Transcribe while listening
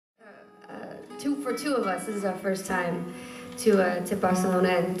for two of us, this is our first time to Barcelona,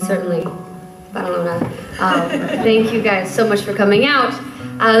 and certainly Badalona. Thank you guys so much for coming out.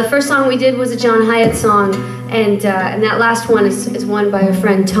 The first song we did was a John Hyatt song, and that last one is one by our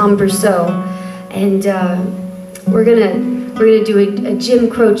friend Tom Brousseau, and we're gonna do a Jim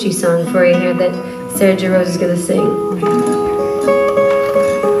Croce song for you here that Sarah Jarosz is gonna sing.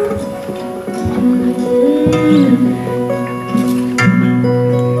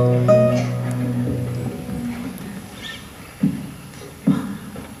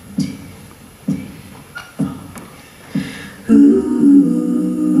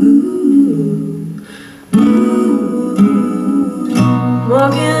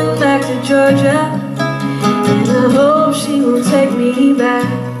 Walking back to Georgia, and I hope she will take me back.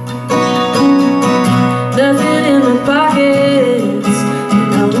 Nothing in my pockets,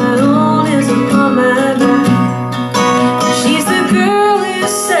 and all I own is upon my back. She's the girl who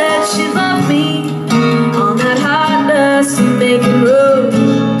said she loved me on that hot, dusty Macon road.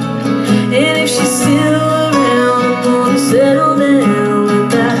 And if she's still around, I'm gonna settle down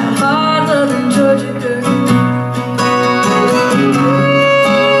with that hard-loving Georgia girl.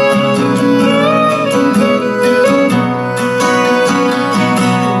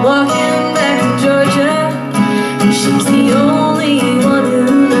 She's the only one who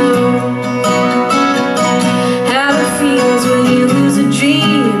knows how it feels when you lose a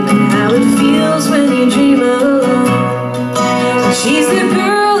dream, and how it feels when you dream alone. She's the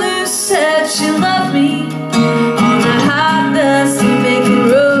girl who said she loved me on that hot, dusty Macon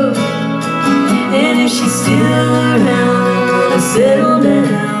road. And if she's still around, I'm gonna settle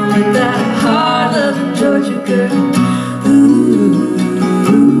down with that hard-loving Georgia girl.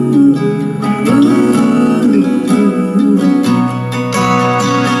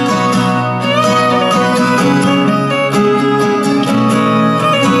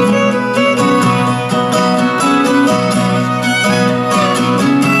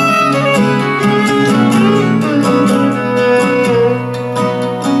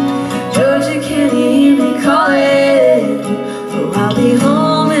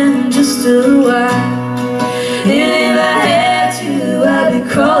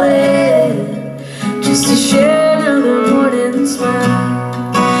 Crawling just to share another morning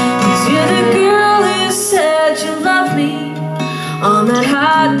smile. 'Cause you're the girl who said you loved me on that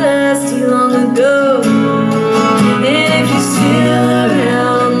hot, dusty long ago. And if you're still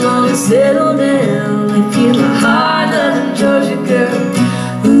around, I'm gonna settle down with you, my hard-loving Georgia girl.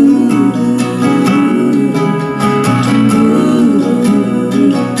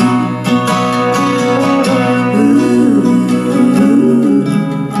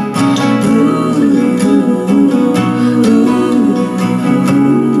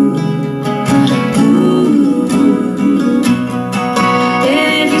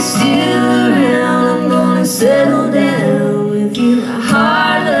 Settle down with you.